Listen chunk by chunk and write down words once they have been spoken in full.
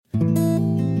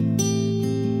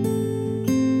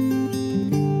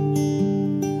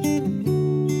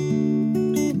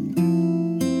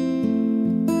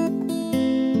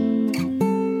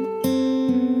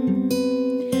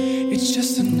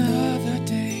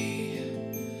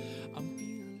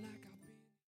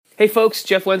Hey folks,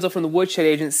 Jeff Wenzel from the Woodshed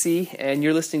Agency, and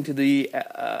you're listening to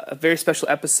a very special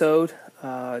episode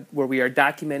where we are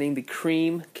documenting the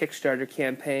Cream Kickstarter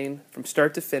campaign from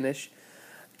start to finish,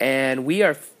 and we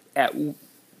are at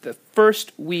the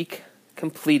first week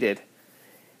completed.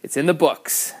 It's in the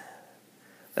books.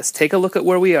 Let's take a look at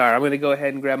where we are. I'm going to go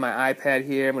ahead and grab my iPad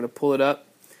here. I'm going to pull it up.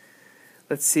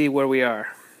 Let's see where we are.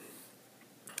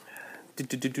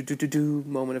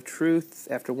 Moment of truth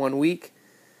after 1 week.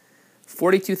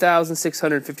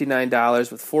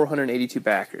 $42,659 with 482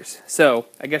 backers. So,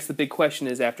 I guess the big question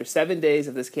is, after 7 days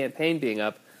of this campaign being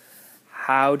up,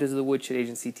 how does the Woodshed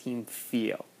Agency team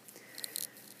feel?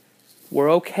 We're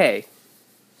okay.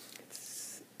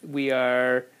 We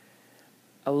are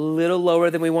a little lower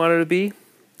than we wanted to be.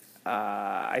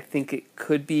 I think it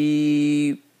could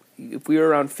be, if we were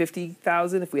around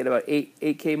 50,000, if we had about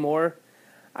 8K more,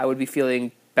 I would be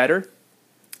feeling better.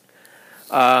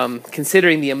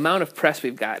 Considering the amount of press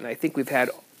we've gotten, I think we've had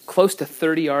close to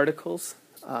 30 articles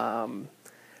from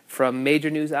major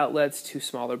news outlets to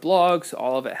smaller blogs.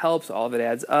 All of it helps. All of it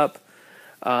adds up.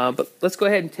 But let's go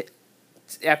ahead and,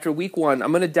 after week one,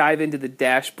 I'm going to dive into the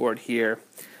dashboard here.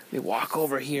 Let me walk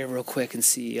over here real quick and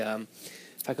see if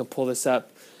I can pull this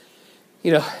up.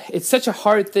 You know, it's such a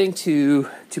hard thing to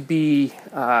be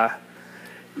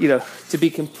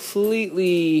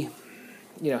completely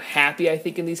happy, I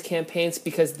think, in these campaigns,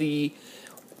 because the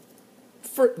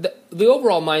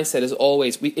overall mindset is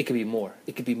always it could be more.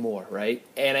 It could be more, right?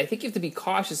 And I think you have to be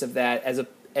cautious of that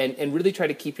and really try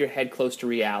to keep your head close to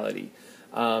reality.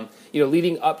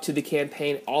 Leading up to the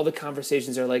campaign, all the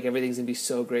conversations are like everything's gonna be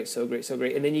so great, so great, so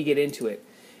great, and then you get into it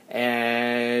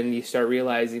and you start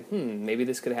realizing, maybe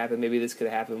this could happen, maybe this could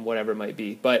happen, whatever it might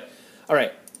be. But all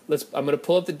right, I'm gonna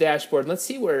pull up the dashboard and let's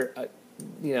see where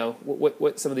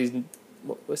what some of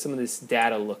this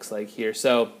data looks like here.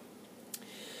 So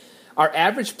our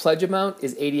average pledge amount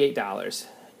is $88.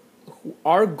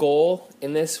 Our goal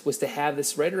in this was to have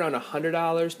this right around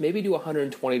 $100, maybe do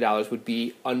 $120 would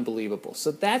be unbelievable.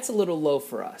 So that's a little low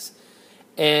for us.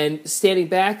 And standing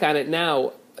back on it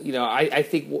now, I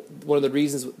think one of the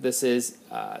reasons this is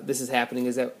happening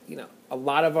is that a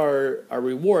lot of our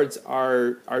rewards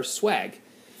are swag.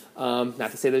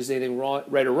 Not to say there's anything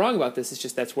right or wrong about this. It's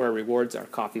just that's where our rewards are: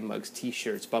 coffee mugs,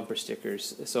 T-shirts, bumper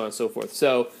stickers, so on and so forth.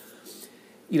 So,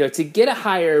 to get a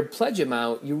higher pledge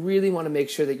amount, you really want to make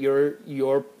sure that your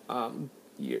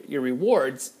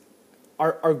rewards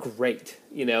are great.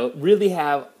 Really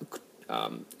have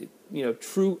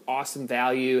true awesome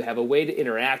value. Have a way to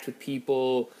interact with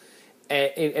people,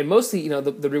 and mostly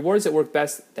the rewards that work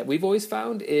best that we've always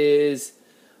found is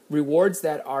rewards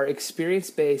that are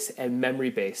experience-based and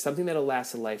memory-based, something that'll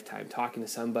last a lifetime. Talking to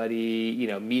somebody,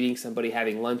 meeting somebody,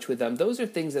 having lunch with them, those are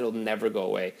things that'll never go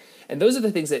away. And those are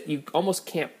the things that you almost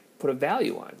can't put a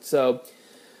value on. So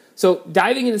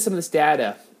diving into some of this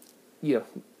data,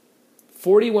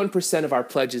 41% of our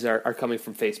pledges are coming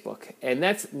from Facebook. And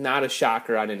that's not a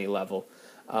shocker on any level.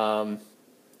 When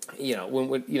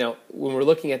we're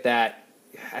looking at that,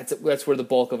 that's where the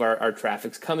bulk of our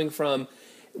traffic's coming from.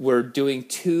 We're doing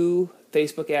 2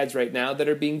 Facebook ads right now that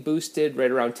are being boosted right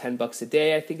around $10 a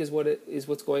day, I think is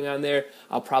what's going on there.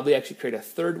 I'll probably actually create a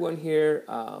third one here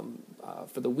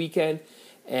for the weekend,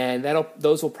 and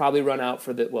those will probably run out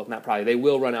they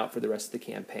will run out for the rest of the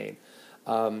campaign.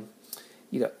 The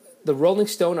Rolling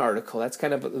Stone article, that's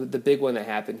kind of the big one that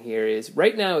happened here, is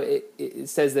right now it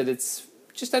says that it's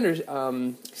just under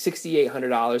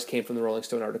 $6,800 came from the Rolling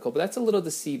Stone article, but that's a little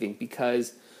deceiving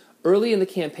because early in the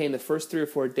campaign, the first 3 or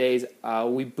 4 days,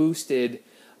 we boosted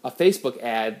a Facebook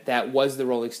ad that was the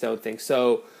Rolling Stone thing.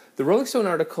 So the Rolling Stone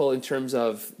article, in terms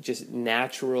of just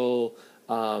natural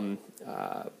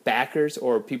backers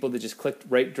or people that just clicked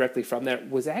right directly from there,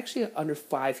 was actually under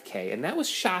 5K, and that was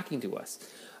shocking to us.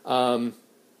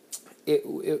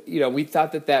 We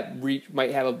thought that reach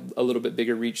might have a little bit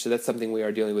bigger reach, so that's something we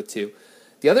are dealing with too.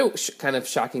 The other kind of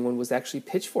shocking one was actually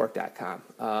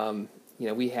Pitchfork.com.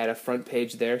 We had a front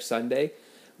page there Sunday,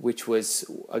 which was,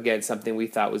 again, something we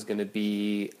thought was going to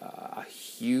be a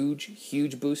huge,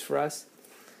 huge boost for us.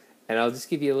 And I'll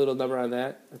just give you a little number on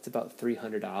that. That's about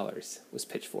 $300 was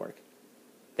Pitchfork.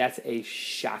 That's a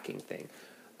shocking thing.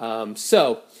 But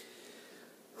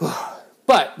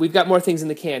we've got more things in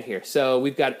the can here. So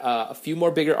we've got a few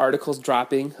more bigger articles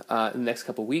dropping in the next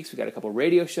couple of weeks. We've got a couple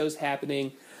radio shows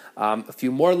happening, a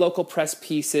few more local press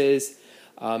pieces.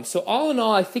 So all in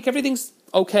all, I think everything's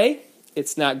okay.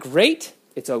 It's not great.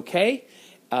 It's okay.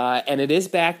 And it is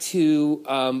back to,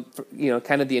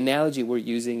 kind of the analogy we're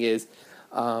using is,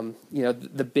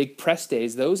 the big press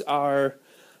days. Those are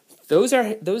those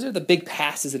are the big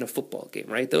passes in a football game,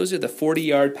 right? Those are the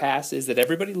 40-yard passes that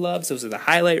everybody loves. Those are the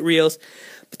highlight reels.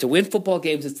 But to win football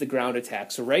games, it's the ground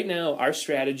attack. So right now, our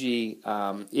strategy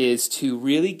is to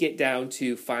really get down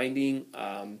to finding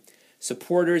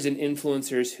supporters and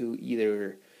influencers who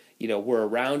either were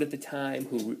around at the time,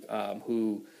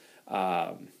 who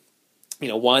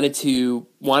wanted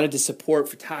to support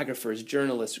photographers,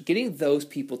 journalists, getting those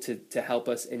people to help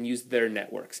us and use their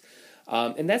networks.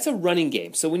 And that's a running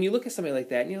game. So when you look at something like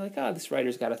that and you're like, oh, this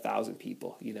writer's got 1,000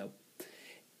 people,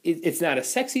 it's not a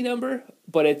sexy number,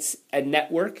 but it's a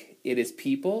network. It is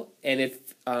people. And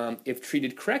if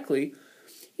treated correctly,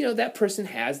 that person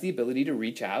has the ability to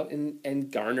reach out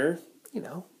and garner,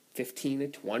 15 to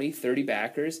 20, 30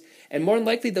 backers. And more than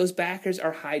likely, those backers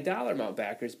are high dollar amount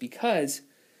backers because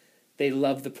they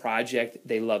love the project.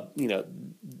 They love,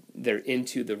 they're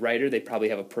into the writer. They probably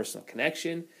have a personal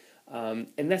connection. And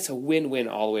that's a win-win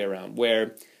all the way around,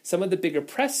 where some of the bigger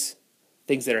press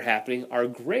things that are happening are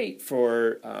great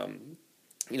for,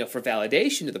 for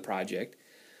validation of the project.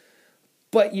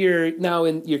 But you're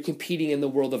competing in the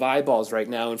world of eyeballs right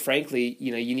now. And frankly,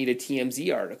 you need a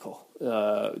TMZ article,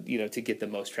 to get the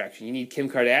most traction. You need Kim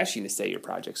Kardashian to say your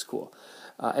project's cool.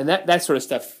 And that sort of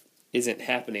stuff isn't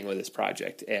happening with this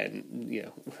project and,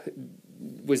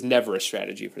 was never a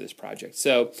strategy for this project.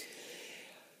 So,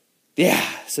 yeah,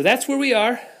 so that's where we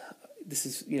are. This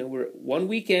is, we're 1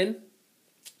 week in.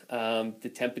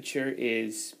 The temperature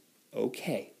is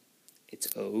okay. It's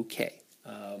okay.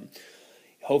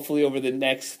 Hopefully over the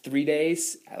next 3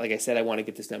 days, like I said, I want to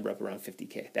get this number up around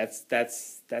 50K. That's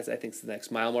I think the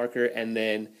next mile marker. And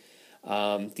then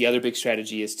the other big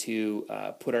strategy is to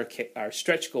put our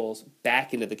stretch goals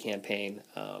back into the campaign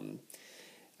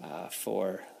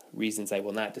for reasons I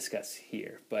will not discuss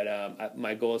here. But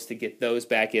my goal is to get those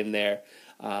back in there,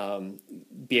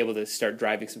 be able to start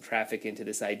driving some traffic into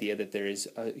this idea that there is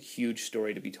a huge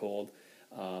story to be told,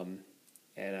 and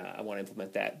I want to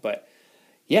implement that. But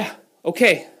yeah,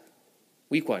 okay,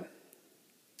 week 1.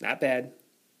 Not bad,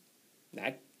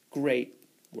 not great,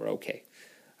 we're okay.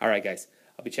 All right, guys,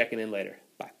 I'll be checking in later.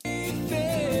 Bye.